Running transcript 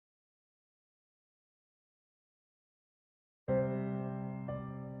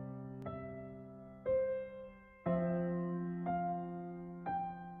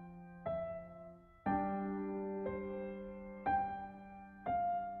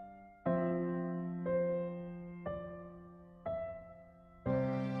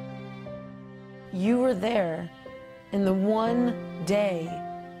you were there in the one day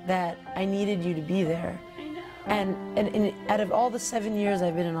that I needed you to be there. And out of all the 7 years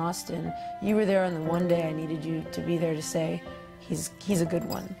I've been in Austin, you were there on the one day I needed you to be there to say, he's a good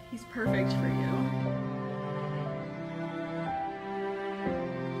one. He's perfect for you.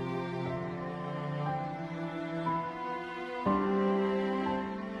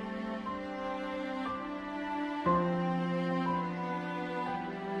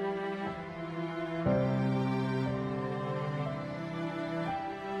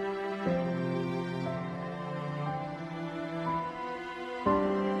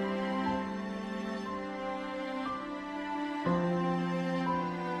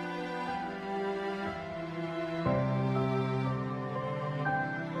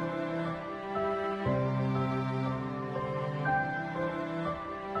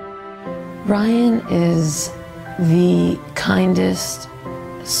 Ryan is the kindest,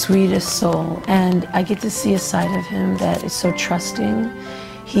 sweetest soul, and I get to see a side of him that is so trusting.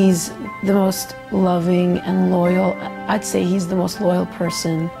 He's the most loving and loyal. I'd say he's the most loyal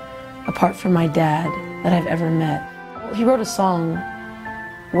person, apart from my dad, that I've ever met. He wrote a song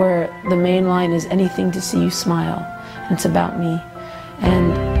where the main line is, anything to see you smile, and it's about me.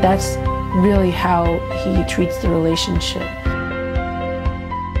 And that's really how he treats the relationship.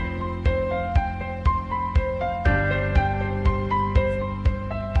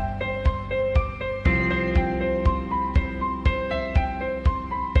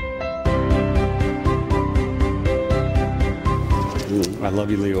 I love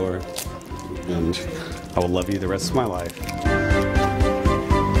you, Lior, and I will love you the rest of my life.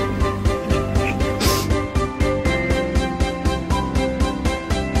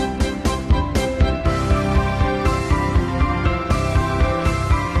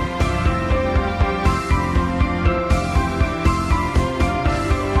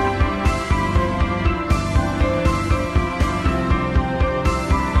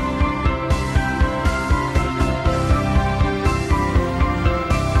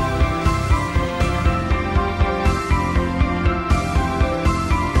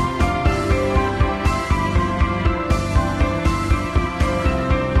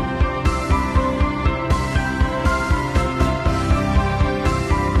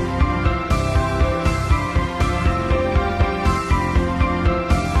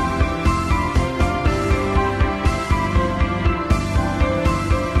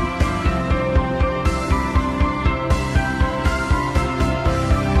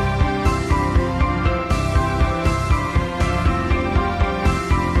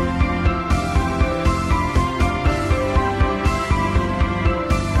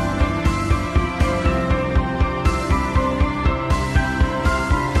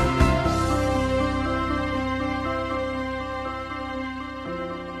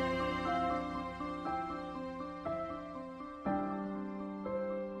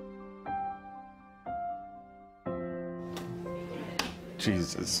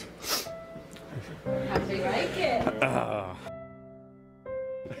 Jesus. How do you like it?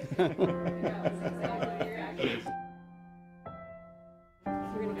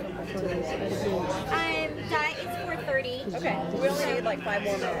 It's 4:30. Okay, we only need like 5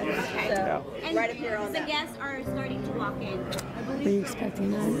 more minutes. Okay. So, And right up here on the that. guests are starting to walk in. Are you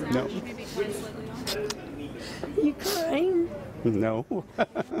expecting that? No. You crying? No.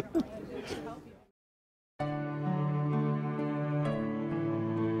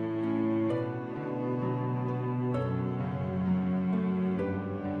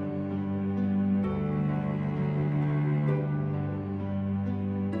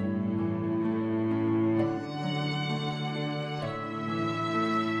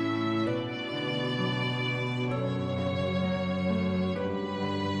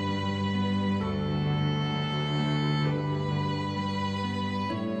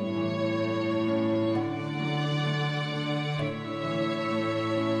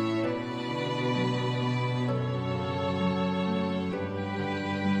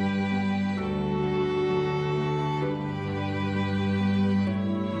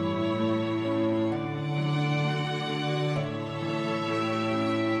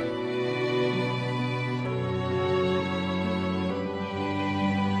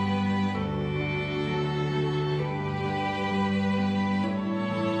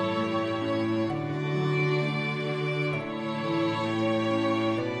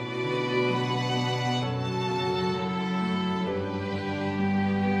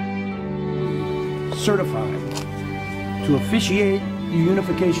 Certified to officiate the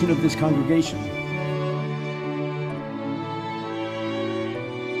unification of this congregation.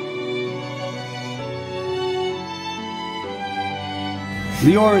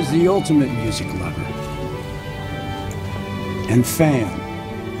 Lior is the ultimate music lover and fan,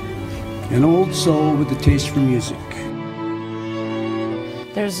 an old soul with a taste for music.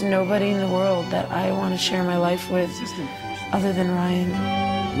 There's nobody in the world that I want to share my life with other than Ryan.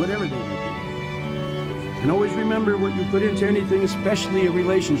 Whatever they may be. And always remember, what you put into anything, especially a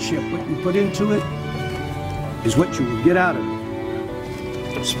relationship, what you put into it is what you will get out of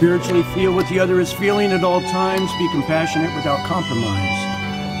it. Spiritually feel what the other is feeling at all times. Be compassionate without compromise.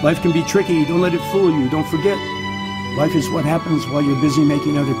 Life can be tricky. Don't let it fool you. Don't forget, life is what happens while you're busy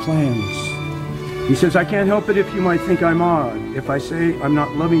making other plans. He says, I can't help it if you might think I'm odd, if I say I'm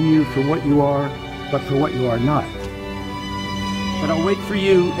not loving you for what you are, but for what you are not. But I'll wait for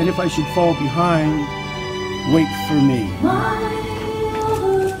you, and if I should fall behind, wait for me. My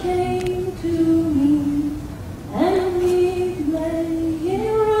lover came to me, and we lay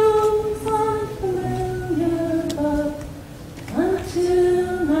in rooms unfamiliar, but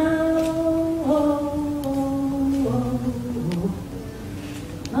until now,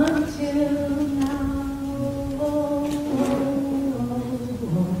 until now.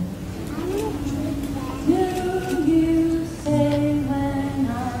 Do you say when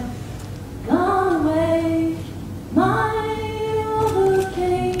I've gone away, my lover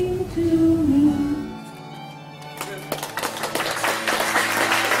came to me?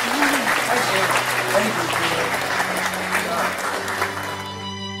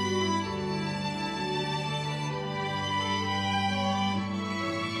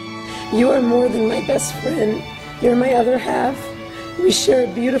 You are more than my best friend. You're my other half. We share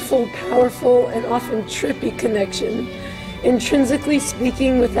a beautiful, powerful, and often trippy connection. Intrinsically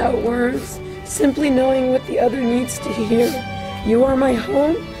speaking without words, simply knowing what the other needs to hear. You are my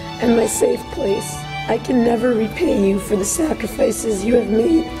home and my safe place. I can never repay you for the sacrifices you have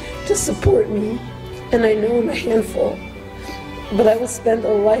made to support me, and I know I'm a handful, but I will spend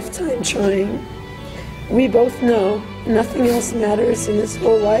a lifetime trying. We both know nothing else matters in this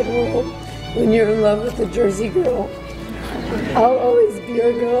whole wide world when you're in love with a Jersey girl. I'll always be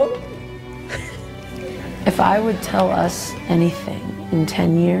your girl. If I would tell us anything in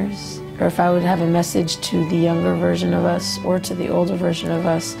 10 years, or if I would have a message to the younger version of us or to the older version of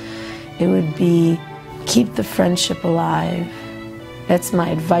us, it would be keep the friendship alive. That's my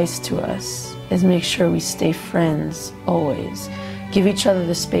advice to us, is make sure we stay friends always. Give each other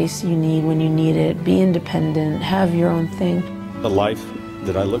the space you need when you need it. Be independent, have your own thing. The life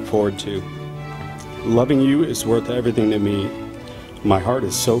that I look forward to. Loving you is worth everything to me. My heart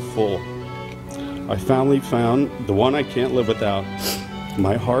is so full. I finally found the one I can't live without.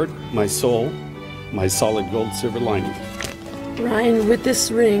 My heart, my soul, my solid gold silver lining. Ryan, with this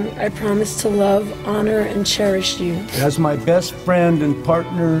ring, I promise to love, honor, and cherish you. As my best friend and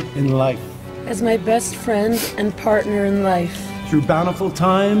partner in life. As my best friend and partner in life. Through bountiful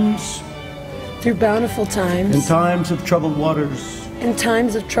times. Through bountiful times. In times of troubled waters. In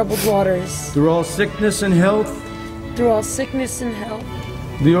times of troubled waters. Through all sickness and health. Through all sickness and health.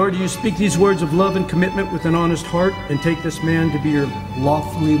 Lior, do you speak these words of love and commitment with an honest heart and take this man to be your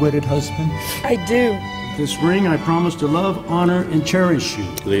lawfully wedded husband? I do. With this ring, I promise to love, honor, and cherish you.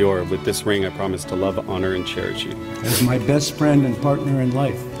 Lior, with this ring, I promise to love, honor, and cherish you. As my best friend and partner in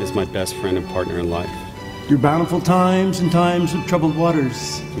life. As my best friend and partner in life. Through bountiful times and times of troubled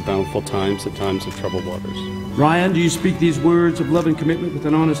waters. Through bountiful times and times of troubled waters. Ryan, do you speak these words of love and commitment with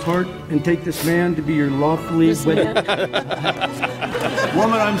an honest heart and take this man to be your lawfully wedded...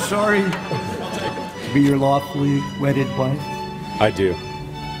 Woman, I'm sorry. To be your lawfully wedded wife? I do.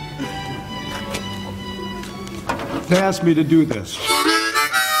 They asked me to do this.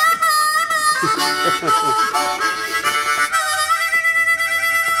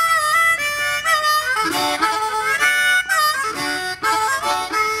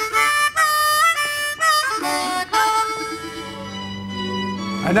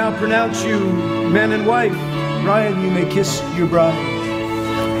 I now pronounce you man and wife. Ryan, you may kiss your bride.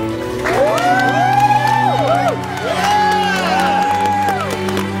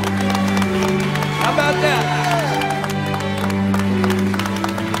 How about that?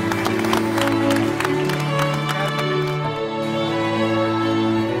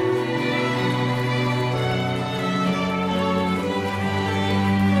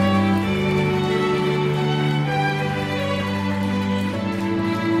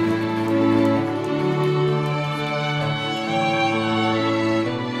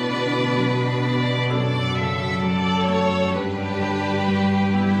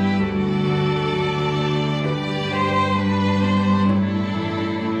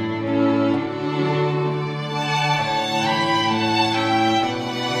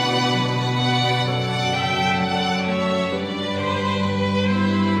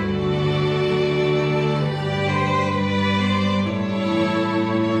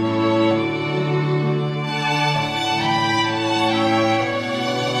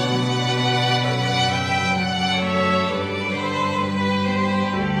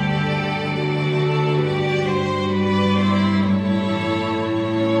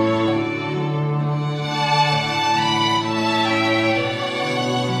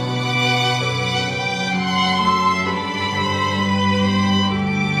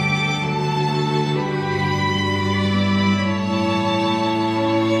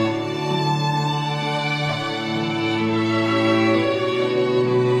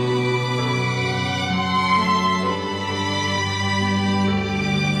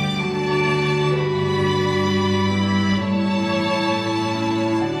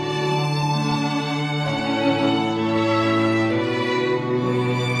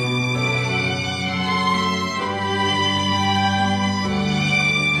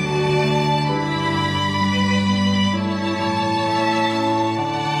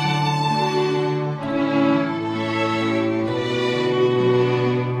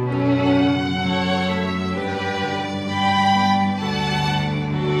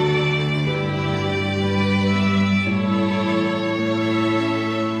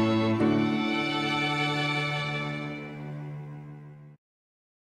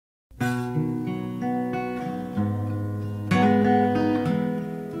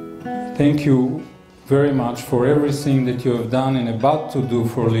 thank you very much for everything that you have done and about to do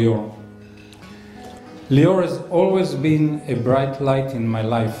for Lior. Lior has always been a bright light in my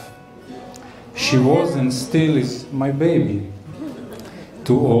life. She was and still is my baby,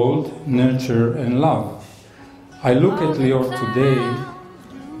 to hold, nurture and love. I look at Lior today.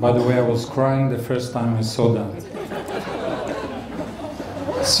 By the way, I was crying the first time I saw that.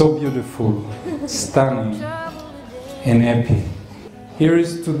 So beautiful, stunning and happy. Here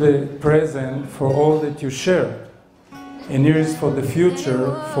is to the present for all that you share. And here is for the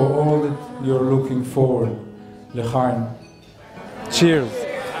future for all that you're looking forward. L'chaim. Cheers.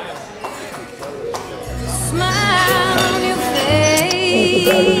 Smile on your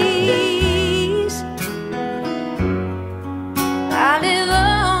face. I live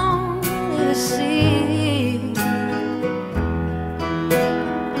on the sea.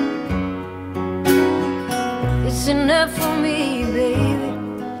 It's enough for me, baby.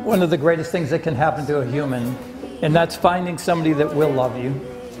 One of the greatest things that can happen to a human, and that's finding somebody that will love you,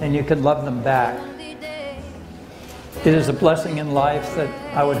 and you can love them back. It is a blessing in life that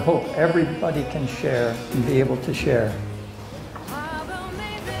I would hope everybody can share and be able to share.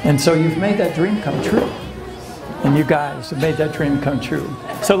 And so you've made that dream come true. And you guys have made that dream come true.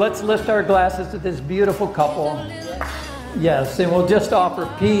 So let's lift our glasses to this beautiful couple. Yes, and we'll just offer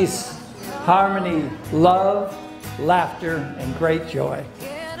peace, harmony, love, laughter, and great joy.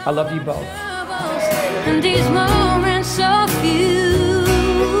 I love you both. And these moments so few.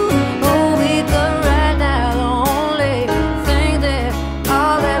 Oh, we could write down the only thing that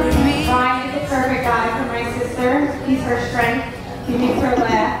I'll ever be. Ryan is the perfect guy for my sister. He's her strength. He makes her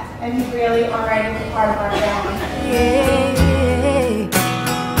laugh, and he's really already a part of our family. Yeah.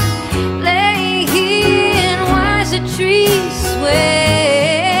 Lay here and watch the trees sway.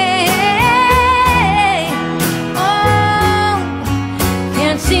 Oh,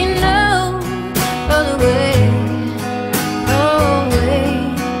 can't see no other way. No way,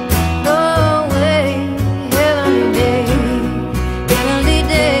 no way. Heavenly day, heavenly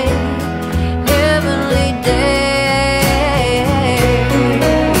day, heavenly day.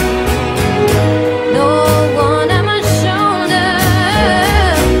 No one at my shoulder,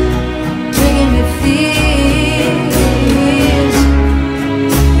 making me feel.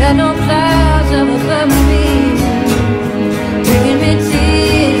 Got no clouds up above me, bringing me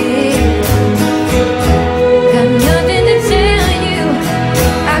tears. Got nothing to tell you,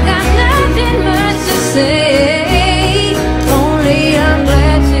 I got nothing much to say. Only I'm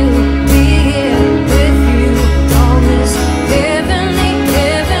glad to be here with you on this heavenly,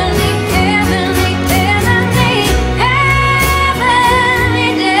 heavenly, heavenly, heavenly, heavenly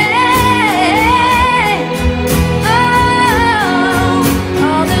day. Oh,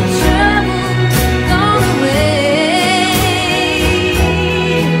 all the trouble gone away.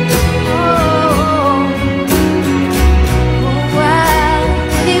 Oh, for a while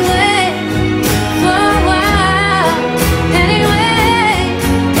anyway, for a while anyway.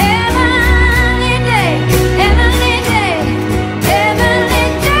 Heavenly day, heavenly day, heavenly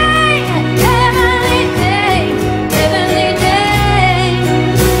day, heavenly day, heavenly day.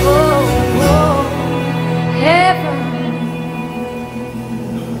 Oh, heavenly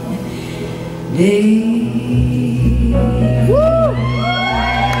day.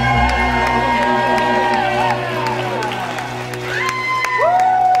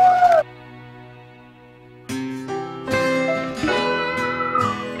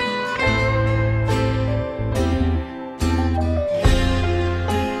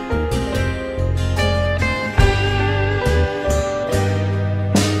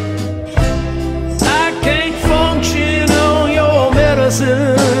 I can't function on your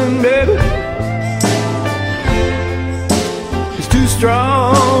medicine, baby.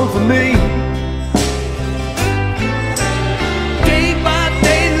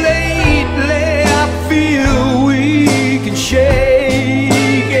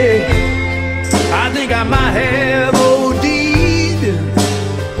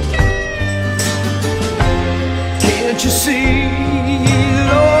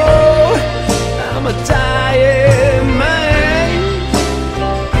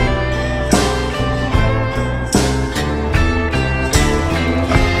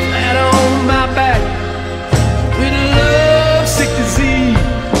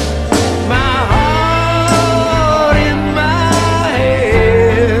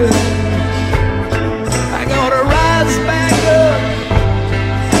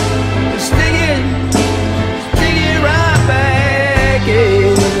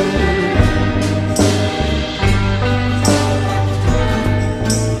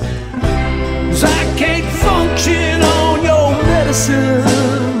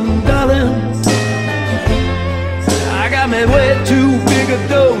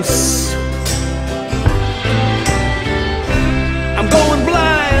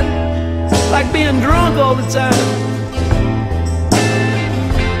 like being drunk all the time.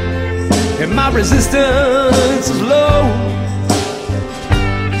 And my resistance is low.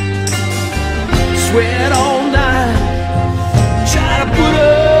 Sweat all night, try to put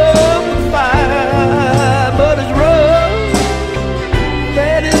up a fight, but it's rough,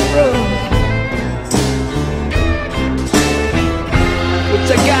 that is rough.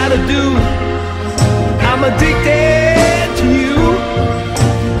 What I gotta do? I'm addicted to you,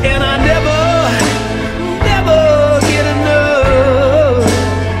 and I never get enough.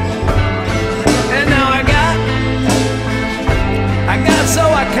 And now I got so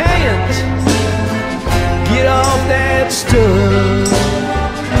I can't get off that stuff.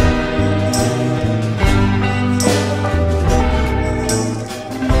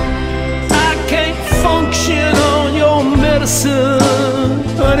 I can't function on your medicine,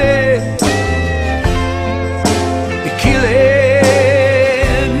 honey. You're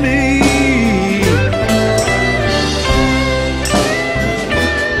killing me.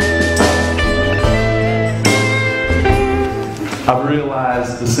 I've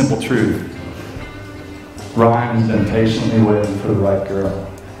realized the simple truth. Ryan has been patiently waiting for the right girl.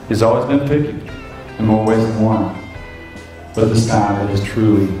 He's always been picky, in more ways than one. But this time it has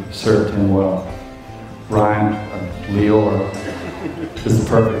truly served him well. Ryan, Lior, is the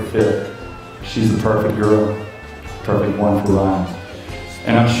perfect fit. She's the perfect girl, perfect one for Ryan.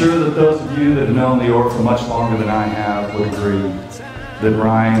 And I'm sure that those of you that have known Lior for much longer than I have would agree that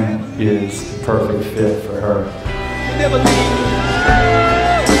Ryan is the perfect fit for her. Never leave.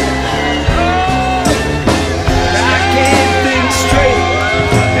 I can't think straight.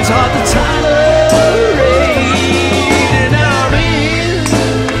 It's hard to tolerate, and I'm in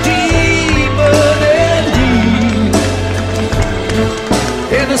deeper than deep.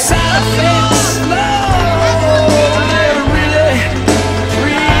 And the side effects, really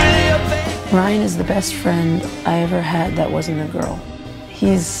Ryan is the best friend I ever had that wasn't a girl.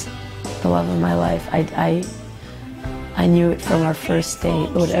 He's the love of my life. I knew it from our first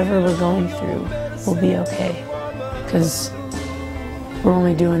date. Whatever we're going through, we'll be okay. Because we're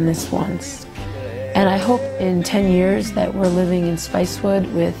only doing this once. And I hope in 10 years that we're living in Spicewood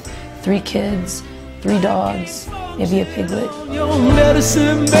with 3 kids, 3 dogs, maybe a piglet. your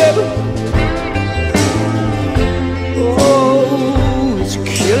medicine, baby.